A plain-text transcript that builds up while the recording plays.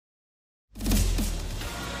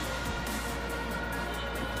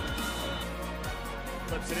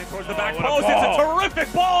Gets it in towards the back post. It's a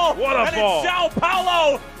terrific ball. What a ball. And it's João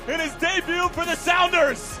Paulo in his debut for the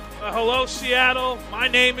Sounders. Hello, Seattle. My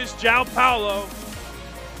name is João Paulo.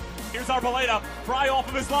 Here's Arboleda. Fry off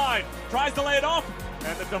of his line. Tries to lay it off.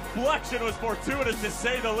 And the deflection was fortuitous, to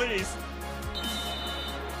say the least.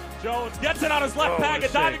 Jones gets it on his left peg. A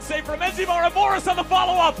diving save from Enzimar, and Morris on the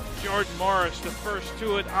follow-up. Jordan Morris, the first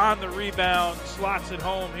to it on the rebound, slots it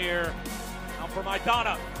home here. Now for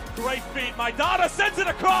Maidana. Great feet. Maidana sends it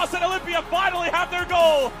across, and Olimpia finally have their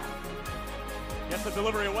goal. Gets the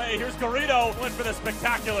delivery away. Here's Garrido. Went for the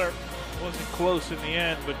spectacular. Wasn't close in the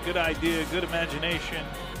end, but good idea, good imagination.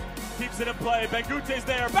 Keeps it in play. Bengute's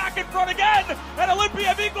there. Back in front again. And Olimpia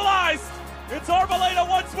have equalized. It's Arboleda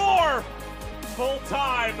once more. Full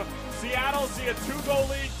time. Seattle see a 2-goal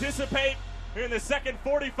lead dissipate in the second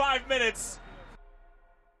 45 minutes.